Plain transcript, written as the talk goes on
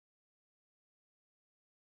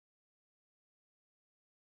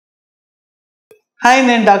Hi,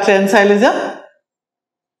 నేను Dr.N.Sailaja,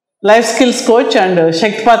 life skills coach and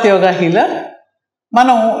శక్తిపాత yoga healer.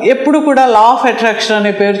 మనం ఎప్పుడు కూడా లా ఆఫ్ అట్రాక్షన్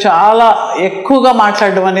అనే పేరు చాలా ఎక్కువగా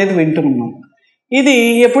మాట్లాడడం అనేది వింటున్నాం. ఇది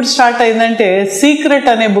ఎప్పుడు స్టార్ట్ అయిందంటే సీక్రెట్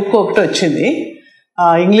అనే బుక్ ఒకటి వచ్చింది,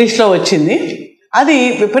 ఇంగ్లీష్లో వచ్చింది. అది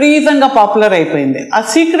విపరీతంగా పాపులర్ అయిపోయింది. ఆ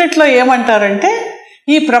సీక్రెట్లో ఏమంటారంటే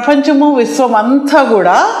ఈ ప్రపంచము విశ్వం అంతా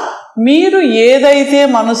కూడా మీరు ఏదైతే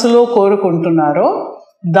మనసులో కోరుకుంటున్నారో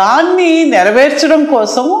దాన్ని నెరవేర్చడం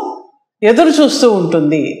కోసము ఎదురు చూస్తూ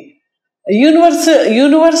ఉంటుంది.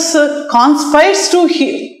 Universe conspires to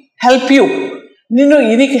help you, నేను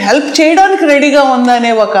ఇది హెల్ప్ చేయడానికి రెడీగా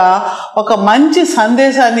ఉందనే ఒక మంచి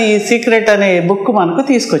సందేశాన్ని ఈ సీక్రెట్ అనే బుక్ మనకు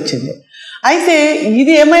తీసుకొచ్చింది. అయితే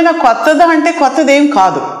ఇది ఏమైనా కొత్తదా అంటే కొత్తదేం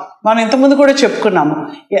కాదు. మనం ఇంతకుముందు కూడా చెప్పుకున్నాము,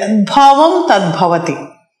 యద్భావం తద్భవతి.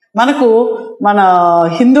 మనకు మన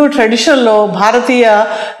హిందూ ట్రెడిషన్లో, భారతీయ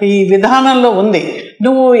ఈ విధానంలో ఉంది,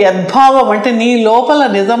 నువ్వు యద్భావం అంటే నీ లోపల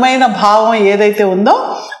నిజమైన భావం ఏదైతే ఉందో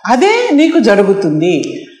అదే నీకు జరుగుతుంది.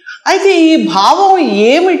 అయితే ఈ భావం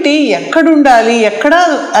ఏమిటి, ఎక్కడుండాలి, ఎక్కడ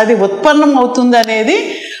అది ఉత్పన్నం అవుతుంది అనేది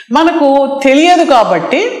మనకు తెలియదు.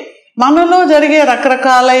 కాబట్టి మనలో జరిగే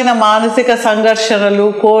రకరకాలైన మానసిక సంఘర్షణలు,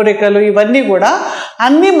 కోరికలు, ఇవన్నీ కూడా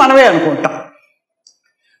అన్నీ మనమే అనుకుంటాం.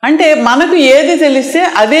 అంటే మనకు ఏది తెలిస్తే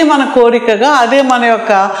అదే మన కోరికగా, అదే మన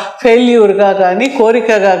యొక్క ఫెయిల్యూర్గా కానీ,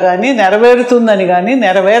 కోరికగా కానీ, నెరవేరుతుందని కానీ,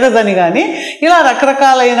 నెరవేరదని కానీ, ఇలా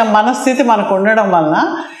రకరకాలైన మనస్థితి మనకు ఉండడం వలన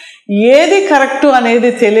ఏది కరెక్టు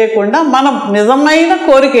అనేది తెలియకుండా మనం నిజమైన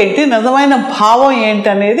కోరిక ఏంటి, నిజమైన భావం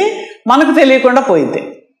ఏంటి అనేది మనకు తెలియకుండా పోయింది.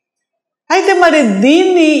 అయితే మరి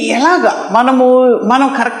దీన్ని ఎలాగా మనం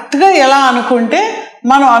కరెక్ట్గా ఎలా అనుకుంటే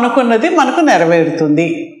మనం అనుకున్నది మనకు నెరవేరుతుంది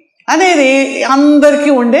అనేది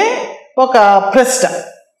అందరికీ ఉండే ఒక ప్రశ్న.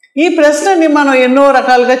 ఈ ప్రశ్నని మనం ఎన్నో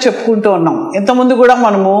రకాలుగా చెప్పుకుంటూ ఉన్నాం. ఇంతకుముందు కూడా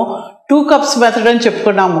మనము 2 cups మెథడ్ అని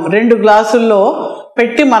చెప్పుకున్నాము. 2 గ్లాసుల్లో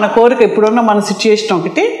పెట్టి మన కోరిక, ఇప్పుడున్న మన సిచ్యుయేషన్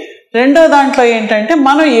ఒకటి, రెండో దాంట్లో ఏంటంటే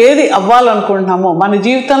మనం ఏది అవ్వాలనుకుంటున్నామో, మన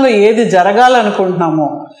జీవితంలో ఏది జరగాలనుకుంటున్నామో,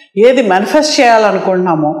 ఏది మేనిఫెస్ట్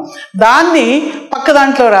చేయాలనుకుంటున్నామో దాన్ని పక్క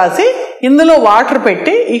దాంట్లో రాసి ఇందులో వాటర్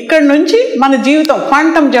పెట్టి ఇక్కడి నుంచి మన జీవితం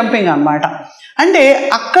క్వాంటమ్ జంపింగ్ అన్నమాట. అంటే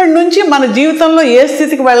అక్కడి నుంచి మన జీవితంలో ఏ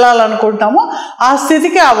స్థితికి వెళ్ళాలనుకుంటామో ఆ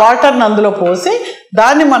స్థితికి ఆ వాటర్ని అందులో పోసి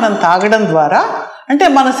దాన్ని మనం తాగడం ద్వారా, అంటే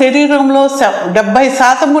మన శరీరంలో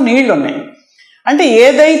 70% నీళ్ళు ఉన్నాయి. అంటే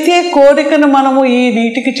ఏదైతే కోరికను మనము ఈ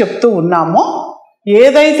నీటికి చెప్తూ ఉన్నామో,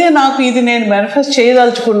 ఏదైతే నాకు ఇది నేను మేనిఫెస్ట్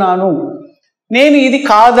చేయదలుచుకున్నాను, నేను ఇది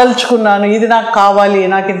కాదలుచుకున్నాను, ఇది నాకు కావాలి,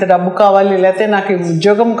 నాకు ఇంత డబ్బు కావాలి, లేకపోతే నాకు ఈ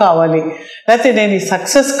ఉద్యోగం కావాలి, లేకపోతే నేను ఈ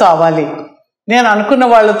సక్సెస్ కావాలి, నేను అనుకున్న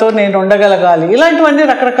వాళ్ళతో నేను ఉండగలగాలి, ఇలాంటివన్నీ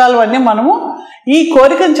రకరకాలవన్నీ మనము ఈ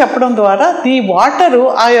కోరికను చెప్పడం ద్వారా ఈ వాటరు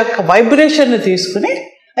ఆ యొక్క వైబ్రేషన్ని తీసుకుని,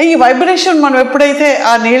 ఈ వైబ్రేషన్ మనం ఎప్పుడైతే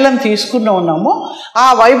ఆ నీళ్ళని తీసుకుని ఉన్నామో ఆ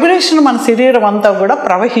వైబ్రేషన్ మన శరీరం అంతా కూడా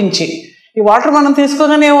ప్రవహించి, ఈ వాటర్ మనం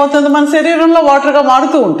తీసుకోగానే ఏమవుతుంది, మన శరీరంలో వాటర్గా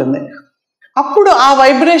మారుతూ ఉంటుంది. అప్పుడు ఆ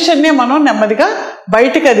వైబ్రేషన్నే మనం నెమ్మదిగా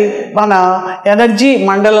బయటకు, అది మన ఎనర్జీ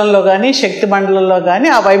మండలంలో కానీ, శక్తి మండలంలో కానీ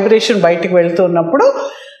ఆ వైబ్రేషన్ బయటకు వెళ్తూ ఉన్నప్పుడు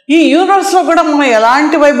ఈ యూనివర్స్లో కూడా మనం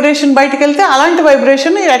ఎలాంటి వైబ్రేషన్ బయటకు వెళ్తే అలాంటి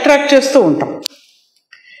వైబ్రేషన్ అట్రాక్ట్ చేస్తూ ఉంటాం.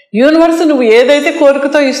 యూనివర్స్ నువ్వు ఏదైతే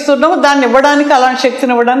కోరికతో ఇస్తున్నావో దాన్ని ఇవ్వడానికి, అలాంటి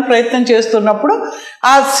శక్తిని ఇవ్వడానికి ప్రయత్నం చేస్తున్నప్పుడు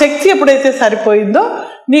ఆ శక్తి ఎప్పుడైతే సరిపోయిందో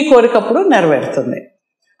నీ కోరిక అప్పుడు నెరవేరుతుంది.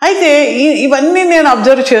 అయితే ఇవన్నీ నేను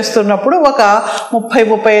అబ్జర్వ్ చేస్తున్నప్పుడు ఒక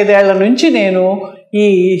 30-35 ఏళ్ల నుంచి నేను ఈ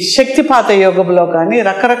శక్తిపాత యోగంలో కానీ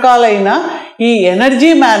రకరకాలైన ఈ ఎనర్జీ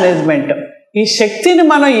మేనేజ్మెంట్, ఈ శక్తిని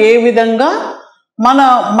మనం ఏ విధంగా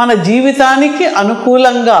మన జీవితానికి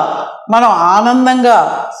అనుకూలంగా, మనం ఆనందంగా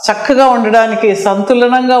చక్కగా ఉండడానికి,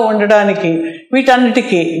 సంతులనంగా ఉండడానికి,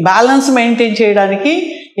 వీటన్నిటికీ బ్యాలెన్స్ మెయింటైన్ చేయడానికి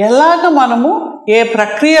ఎలాగ మనము ఏ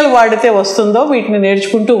ప్రక్రియలు వాడితే వస్తుందో వీటిని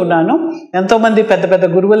నేర్చుకుంటూ ఉన్నాను. ఎంతోమంది పెద్ద పెద్ద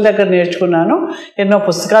గురువుల దగ్గర నేర్చుకున్నాను. ఎన్నో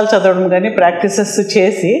పుస్తకాలు చదవడం కానీ, ప్రాక్టీసెస్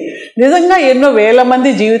చేసి నిజంగా ఎన్నో వేల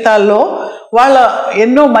మంది జీవితాల్లో వాళ్ళ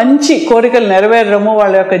ఎన్నో మంచి కోరికలు నెరవేరడము,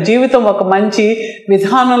 వాళ్ళ యొక్క జీవితం ఒక మంచి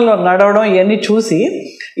విధానంలో నడవడం, ఇవన్నీ చూసి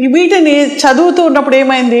వీటిని చదువుతూ ఉన్నప్పుడు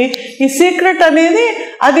ఏమైంది, ఈ సీక్రెట్ అనేది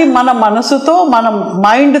అది మన మనసుతో, మన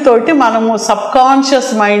మైండ్ తోటి, మనము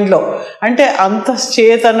సబ్కాన్షియస్ మైండ్లో, అంటే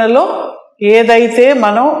అంతశ్చేతనలో ఏదైతే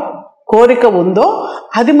మనం కోరిక ఉందో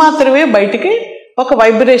అది మాత్రమే బయటికి ఒక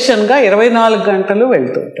వైబ్రేషన్గా 24 గంటలు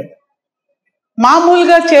వెళ్తూ ఉంటుంది.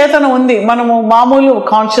 మామూలుగా చేతన ఉంది, మనము మామూలు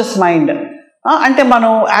కాన్షియస్ మైండ్ అంటే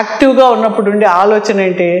మనం యాక్టివ్గా ఉన్నప్పుడు ఉండే ఆలోచన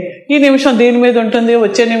ఏంటి, ఈ నిమిషం దీని మీద ఉంటుంది,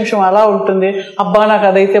 వచ్చే నిమిషం అలా ఉంటుంది, అబ్బా నాకు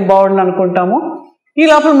అదైతే బాగుండు అనుకుంటాము. ఈ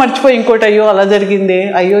లోపల మర్చిపోయి ఇంకోటి, అయ్యో అలా జరిగింది,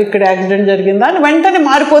 అయ్యో ఇక్కడ యాక్సిడెంట్ జరిగిందా అని వెంటనే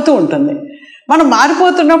మారిపోతూ ఉంటుంది. మనం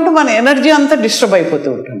మారిపోతున్నప్పుడు మన ఎనర్జీ అంతా డిస్టర్బ్ అయిపోతూ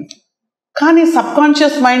ఉంటుంది. కానీ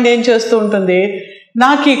సబ్కాన్షియస్ మైండ్ ఏం చేస్తూ ఉంటుంది,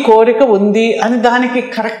 నాకు ఈ కోరిక ఉంది అని దానికి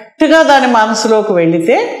కరెక్ట్గా దాని మనసులోకి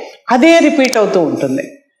వెళితే అదే రిపీట్ అవుతూ ఉంటుంది.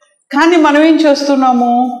 కానీ మనం ఏం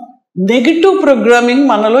చేస్తున్నాము, నెగిటివ్ ప్రోగ్రామింగ్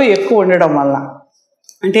మనలో ఎక్కువ ఉండడం వల్ల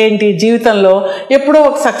అంటే ఏంటి, జీవితంలో ఎప్పుడో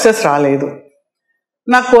ఒక సక్సెస్ రాలేదు,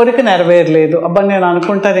 నా కోరిక నెరవేరలేదు, అబ్బా నేను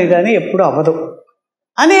అనుకుంటానే కానీ ఎప్పుడు అవ్వదు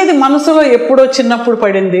అనేది మనసులో ఎప్పుడో చిన్నప్పుడు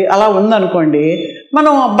పడింది. అలా ఉందనుకోండి,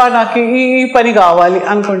 మనం అబ్బా నాకు ఈ పని కావాలి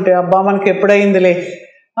అనుకుంటే అబ్బా మనకి ఎప్పుడైందిలే,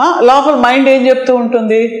 లోపల మైండ్ ఏం చెప్తూ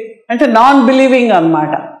ఉంటుంది అంటే నాన్ బిలీవింగ్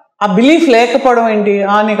అనమాట. ఆ బిలీఫ్ లేకపోవడం ఏంటి,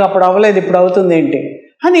 నీకు అప్పుడు అవ్వలేదు ఇప్పుడు అవుతుంది ఏంటి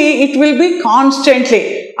అని ఇట్ విల్ బి కాన్స్టెంట్లీ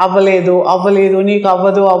అవ్వలేదు అవ్వలేదు, నీకు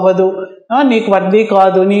అవ్వదు, నీకు వర్ది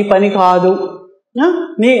కాదు, నీ పని కాదు,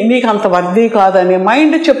 నీకు అంత వర్ది కాదని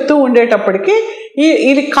మైండ్ చెప్తూ ఉండేటప్పటికీ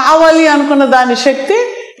ఇది కావాలి అనుకున్న దాని శక్తి,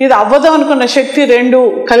 ఇది అవ్వదు అనుకున్న శక్తి రెండు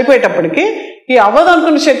కలిపేటప్పటికి ఈ అవ్వదు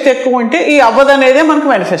అనుకున్న శక్తి ఎక్కువ ఉంటే ఈ అవ్వదు అనేదే మనకు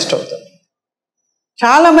మేనిఫెస్ట్ అవుతుంది.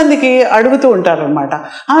 చాలామందికి అడుగుతూ ఉంటారనమాట,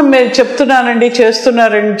 మీరు చెప్తున్నానండి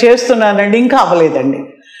చేస్తున్నానండి ఇంకా అవ్వలేదండి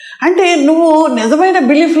అంటే నువ్వు నిజమైన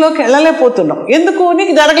బిలీఫ్లోకి వెళ్ళలేకపోతున్నావు. ఎందుకు,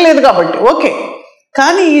 నీకు జరగలేదు కాబట్టి. ఓకే,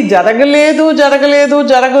 కానీ ఈ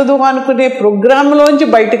జరగదు అనుకునే ప్రోగ్రాంలోంచి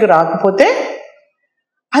బయటికి రాకపోతే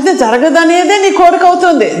అది జరగదనేదే నీ కోరిక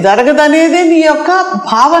అవుతుంది, జరగదనేదే నీ యొక్క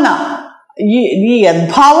భావన. నీ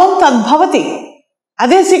యద్భావం తద్భవతి,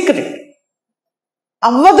 అదే సీక్రెట్.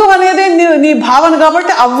 అవ్వదు అనేది నీ భావన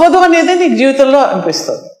కాబట్టి అవ్వదు అనేది నీ జీవితంలో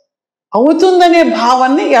అనిపిస్తుంది. అవుతుందనే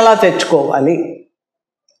భావాన్ని ఎలా తెచ్చుకోవాలి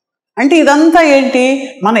అంటే ఇదంతా ఏంటి,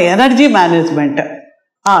 మన ఎనర్జీ మేనేజ్మెంట్.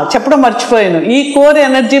 చెప్పడం మర్చిపోయాను, ఈ కోర్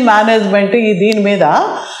ఎనర్జీ మేనేజ్మెంట్ దీని మీద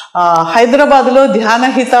హైదరాబాద్లో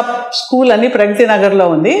ధ్యానహిత స్కూల్ అని ప్రగతి నగర్లో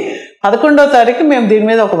ఉంది. 11వ తారీఖు మేము దీని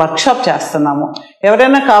మీద ఒక వర్క్షాప్ చేస్తున్నాము.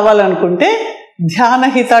 ఎవరైనా కావాలనుకుంటే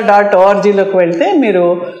ధ్యానహిత.orgలోకి వెళ్తే మీరు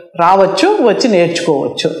రావచ్చు, వచ్చి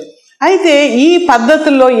నేర్చుకోవచ్చు. అయితే ఈ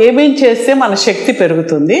పద్ధతుల్లో ఏమేం చేస్తే మన శక్తి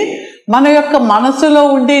పెరుగుతుంది, మన యొక్క మనసులో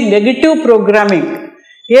ఉండే నెగిటివ్ ప్రోగ్రామింగ్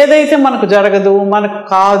ఏదైతే మనకు జరగదు, మనకు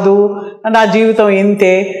కాదు, నా జీవితం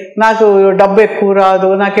ఇంతే, నాకు డబ్బు ఎక్కువ రాదు,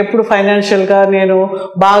 నాకు ఎప్పుడు ఫైనాన్షియల్గా నేను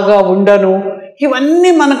బాగా ఉండను,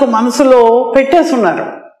 ఇవన్నీ మనకు మనసులో పెట్టేస్తున్నారు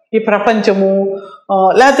ఈ ప్రపంచము.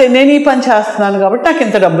 లేకపోతే నేను ఈ పని చేస్తున్నాను కాబట్టి నాకు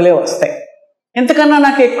ఇంత డబ్బులే వస్తాయి, ఎంతకన్నా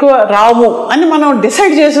నాకు ఎక్కువ రావు అని మనం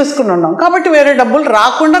డిసైడ్ చేసేసుకుని ఉన్నాం. కాబట్టి వేరే డబ్బులు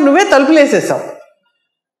రాకుండా నువ్వే తలుపులేసేసావు.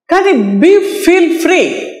 కానీ ఫీల్ ఫ్రీ,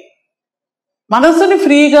 మనసుని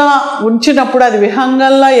ఫ్రీగా ఉంచినప్పుడు, అది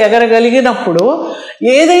విహంగంలా ఎగరగలిగినప్పుడు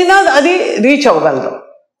ఏదైనా అది రీచ్ అవ్వగలదు.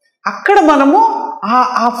 అక్కడ మనము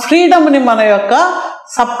ఆ ఫ్రీడమ్ని మన యొక్క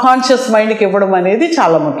సబ్కాన్షియస్ మైండ్కి ఇవ్వడం అనేది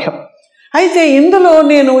చాలా ముఖ్యం. అయితే ఇందులో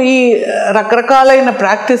నేను ఈ రకరకాలైన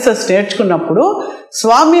ప్రాక్టీసెస్ నేర్చుకున్నప్పుడు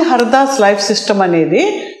స్వామి హరదాస్ లైఫ్ సిస్టమ్ అనేది,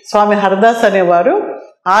 స్వామి హరదాస్ అనేవారు,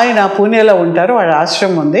 ఆయన పూణేలో ఉంటారు, వాళ్ళ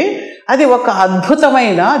ఆశ్రమం ఉంది. అది ఒక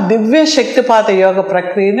అద్భుతమైన దివ్య శక్తిపాత యోగ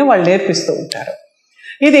ప్రక్రియని వాళ్ళు నేర్పిస్తూ ఉంటారు.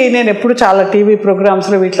 ఇది నేను ఎప్పుడు చాలా టీవీ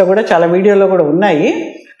ప్రోగ్రామ్స్లో వీటిలో కూడా చాలా వీడియోలో కూడా ఉన్నాయి.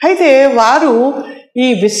 అయితే వారు ఈ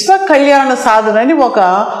విశ్వ కళ్యాణ సాధనని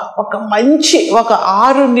ఒక మంచి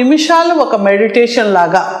 6 నిమిషాలు ఒక మెడిటేషన్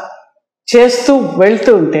లాగా చేస్తూ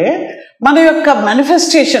వెళ్తూ ఉంటే మన యొక్క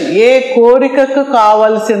మేనిఫెస్టేషన్, ఏ కోరికకు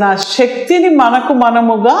కావలసిన శక్తిని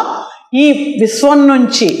మనముగా ఈ విశ్వం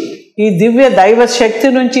నుంచి, ఈ దివ్య దైవ శక్తి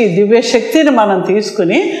నుంచి ఈ దివ్య శక్తిని మనం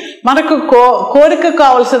తీసుకుని మనకు కోరిక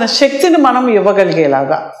కావలసిన శక్తిని మనం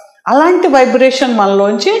ఇవ్వగలిగేలాగా, అలాంటి వైబ్రేషన్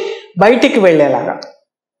మనలోంచి బయటికి వెళ్ళేలాగా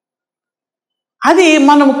అది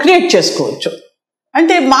మనం క్రియేట్ చేసుకోవచ్చు.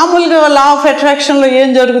 అంటే మామూలుగా లా ఆఫ్ అట్రాక్షన్లో ఏం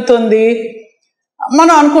జరుగుతుంది,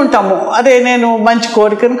 మనం అనుకుంటాము, అదే నేను మంచి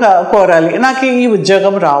కోరికను కోరాలి, నాకు ఈ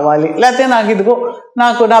ఉద్యోగం రావాలి, లేకపోతే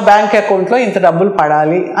నాకు నా బ్యాంక్ అకౌంట్లో ఇంత డబ్బులు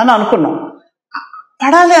పడాలి అని అనుకున్నాం.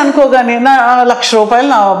 పడాలి అనుకోగానే నా 1,00,000 రూపాయలు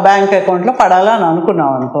నా బ్యాంక్ అకౌంట్లో పడాలి అని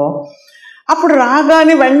అనుకున్నాం అనుకో, అప్పుడు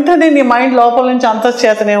రాగానే వెంటనే నీ మైండ్ లోపల నుంచి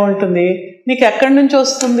అంతఃచేతనే ఉంటుంది, నీకు ఎక్కడి నుంచి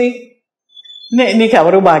వస్తుంది,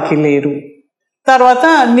 నీకెవరు బాకీ లేరు, తర్వాత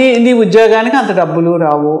నీ ఉద్యోగానికి అంత డబ్బులు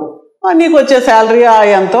రావు, నీకు వచ్చే శాలరీ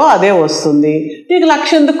ఎంతో అదే వస్తుంది, నీకు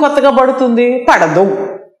 1,00,000 ఎందుకు కొత్తగా పడుతుంది, పడదు,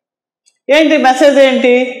 ఏంటి మెసేజ్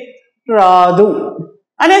ఏంటి, రాదు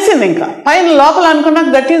అనేసింది. ఇంకా పైన లోపల అనుకున్నాక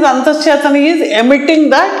దట్ ఈజ్ అంతఃచేతన ఈజ్ ఎమిట్టింగ్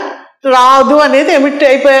దట్ రాదు అనేది ఎమిట్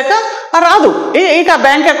అయిపోయాక రాదు, ఇక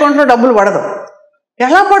బ్యాంక్ అకౌంట్లో డబ్బులు పడదు.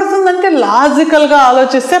 ఎలా పడుతుందంటే లాజికల్గా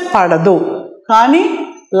ఆలోచిస్తే పడదు, కానీ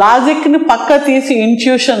లాజిక్ని పక్క తీసి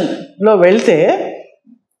ఇంట్యూషన్లో వెళ్తే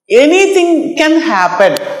anything can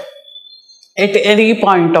happen at any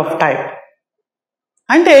point of time.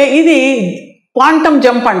 అంటే ఇది క్వాంటమ్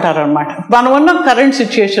జంప్ అంటారనమాట. మనం ఉన్న కరెంట్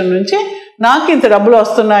సిచ్యుయేషన్ నుంచి నాకు ఇంత డబ్బులు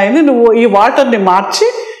వస్తున్నాయని నువ్వు ఈ వాటర్ని మార్చి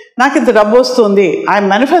నాకు ఇంత డబ్బు వస్తుంది, ఐఎమ్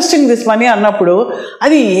మేనిఫెస్టింగ్ దిస్ మనీ అన్నప్పుడు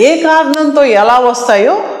అది ఏ కారణంతో ఎలా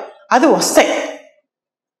వస్తాయో అది వస్తాయి.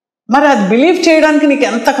 మరి అది బిలీవ్ చేయడానికి నీకు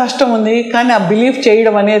ఎంత కష్టం ఉంది, కానీ ఆ బిలీవ్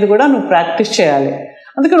చేయడం అనేది కూడా నువ్వు ప్రాక్టీస్ చేయాలి.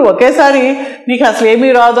 అందుకని ఒకేసారి నీకు అసలు ఏమీ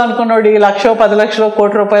రాదు అనుకున్నాడు, ఈ 1,00,000 10,00,000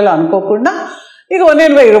 కోటి రూపాయలు అనుకోకుండా ఇక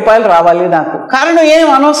నేను 1000 రూపాయలు రావాలి, నాకు కారణం ఏం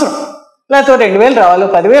అనవసరం, లేకపోతే 2,000 రావాలి,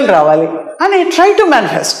 10,000 రావాలి అని ట్రై టు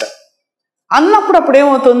మేనిఫెస్ట్ అన్నప్పుడు అప్పుడు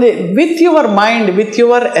ఏమవుతుంది, with your mind, with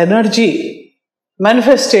your energy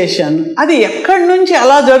manifestation అది ఎక్కడి నుంచి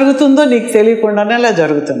ఎలా జరుగుతుందో నీకు తెలియకుండానే అలా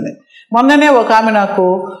జరుగుతుంది. మొన్ననే ఒక ఆమె నాకు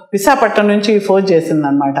విశాఖపట్నం నుంచి ఫోన్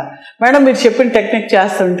చేసిందనమాట. మేడం మీరు చెప్పిన టెక్నిక్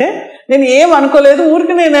చేస్తుంటే నేను ఏం అనుకోలేదు,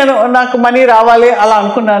 ఊరికి నాకు మనీ రావాలి అలా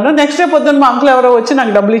అనుకున్నాను. నెక్స్ట్ డే పొద్దున్న మా అంకుల్ ఎవరో వచ్చి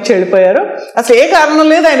నాకు డబ్బులు ఇచ్చి వెళ్ళిపోయారు, అసలు ఏ కారణం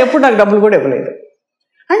లేదు, ఆయన ఎప్పుడు నాకు డబ్బులు కూడా ఇవ్వలేదు.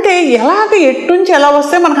 అంటే ఎలాగ ఎట్టుంచి ఎలా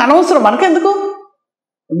వస్తే మనకు అనవసరం, మనకెందుకు,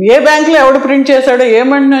 ఏ బ్యాంకులో ఎవడు ప్రింట్ చేశాడో, ఏ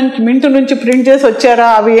మింట్ నుంచి ప్రింట్ చేసి వచ్చారా,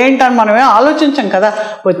 అవి ఏంటని మనమేం ఆలోచించాం కదా,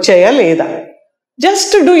 వచ్చాయా లేదా,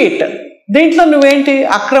 జస్ట్ డూ ఇట్. దీంట్లో నువ్వేంటి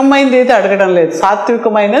అక్రమమైనది అయితే అడగడం లేదు,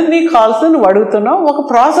 సాత్వికమైనది నీకు కావాల్సింది నువ్వు అడుగుతున్నావు, ఒక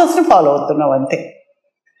ప్రాసెస్ని ఫాలో అవుతున్నావు అంతే.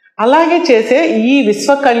 అలాగే చేసే ఈ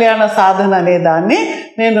విశ్వ కళ్యాణ సాధన అనే దాన్ని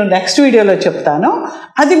నేను నెక్స్ట్ వీడియోలో చెప్తాను,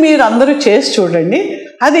 అది మీరు అందరూ చేసి చూడండి.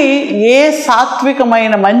 అది ఏ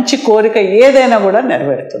సాత్వికమైన మంచి కోరిక ఏదైనా కూడా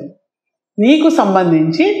నెరవేరుతుంది నీకు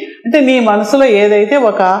సంబంధించి. అంటే నీ మనసులో ఏదైతే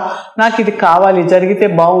నాకు ఇది కావాలి, జరిగితే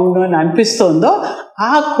బాగుండు అని అనిపిస్తుందో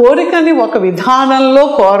ఆ కోరికని ఒక విధానంలో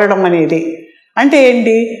కోరడం అనేది అంటే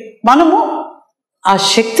ఏంటి, మనము ఆ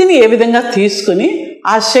శక్తిని ఏ విధంగా తీసుకుని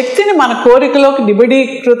ఆ శక్తిని మన కోరికలోకి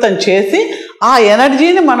నిబిడీకృతం చేసి ఆ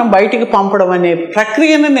ఎనర్జీని మనం బయటికి పంపడం అనే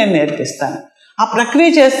ప్రక్రియను నేను నేర్పిస్తాను. ఆ ప్రక్రియ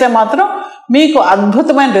చేస్తే మాత్రం మీకు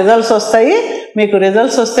అద్భుతమైన రిజల్ట్స్ వస్తాయి. మీకు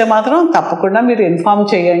రిజల్ట్స్ వస్తే మాత్రం తప్పకుండా మీరు ఇన్ఫామ్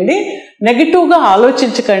చేయండి, నెగిటివ్గా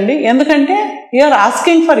ఆలోచించకండి. ఎందుకంటే you're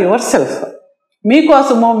asking for your self,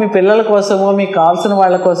 మీకోసమో మీ పిల్లల కోసమో మీకు కావాల్సిన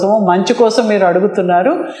వాళ్ళ కోసమో మంచి కోసం మీరు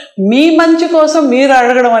అడుగుతున్నారు. మీ మంచి కోసం మీరు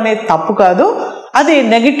అడగడం అనేది తప్పు కాదు, అది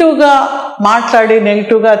నెగిటివ్గా మాట్లాడి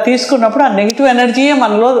నెగిటివ్గా తీసుకున్నప్పుడు ఆ నెగిటివ్ ఎనర్జీయే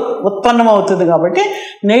మనలో ఉత్పన్నం అవుతుంది. కాబట్టి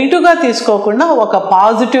నెగిటివ్గా తీసుకోకుండా ఒక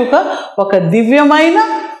పాజిటివ్గా ఒక దివ్యమైన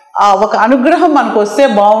ఒక అనుగ్రహం మనకు వస్తే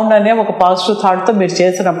బాగుండనే ఒక పాజిటివ్ థాట్తో మీరు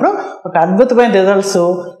చేసినప్పుడు ఒక అద్భుతమైన రిజల్ట్స్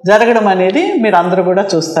జరగడం అనేది మీరు అందరూ కూడా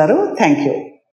చూస్తారు. Thank you.